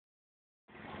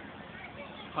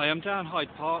Hi, I'm down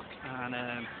Hyde Park, and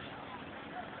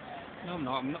no,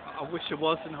 I'm not. I wish I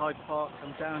was in Hyde Park.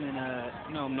 I'm down in.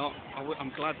 No, I'm not.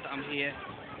 I'm glad that I'm here.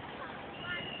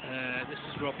 This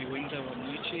is Robbie Window on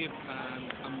YouTube,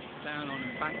 and I'm down on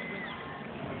Embankment,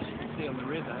 as you can see on the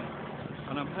river.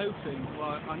 And I'm hoping.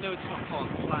 Well, I know it's not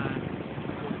part of the plan,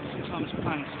 but sometimes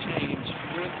plans change.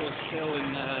 We're still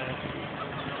in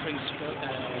Prince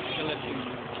Philip in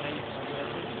the UK.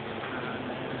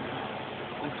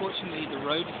 Unfortunately, the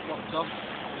road is blocked off.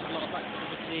 There's a lot of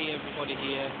activity, everybody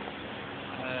here.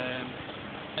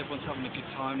 Everyone's having a good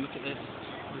time. Look at this.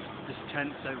 There's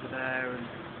tents over there, and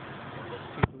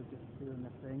people are just doing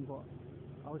their thing. But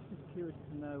I was just curious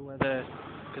to know whether,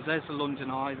 because there's the London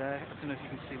Eye there. I don't know if you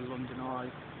can see the London Eye.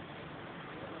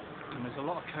 And there's a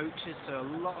lot of coaches, so a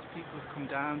lot of people have come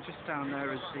down. Just down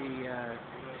there is the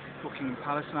Buckingham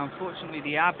Palace. Now, unfortunately,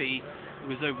 the Abbey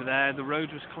was over there. The road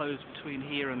was closed between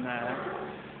here and there,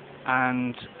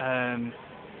 and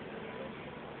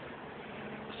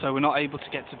so we're not able to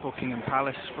get to Buckingham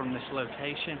Palace from this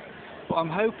location. But I'm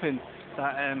hoping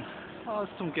that oh,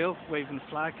 there's some girl waving the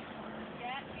flag.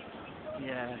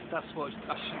 Yeah, that's what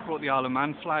I should have brought, the Isle of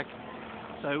Man flag.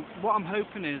 So what I'm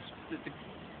hoping is that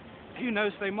who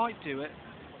knows, they might do it.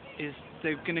 Is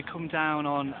they're going to come down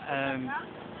on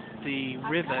the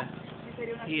river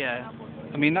here.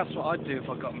 I mean, that's what I'd do if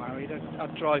I got married.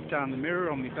 I'd drive down the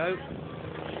Mirror on my boat.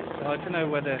 So I don't know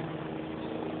whether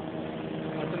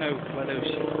we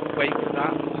should wait for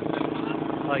that,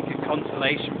 like a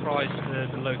consolation prize for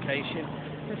the location.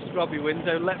 This is Robbie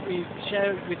Window. Let me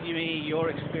share with me your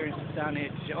experiences down here,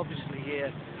 because you're obviously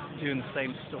here doing the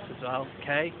same stuff as well.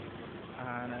 Okay,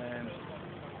 and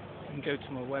you can go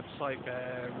to my website,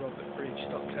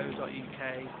 robertbridge.co.uk,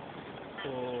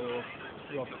 or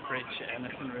Robert Bridge,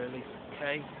 anything really.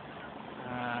 Okay,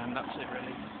 and that's it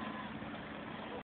really.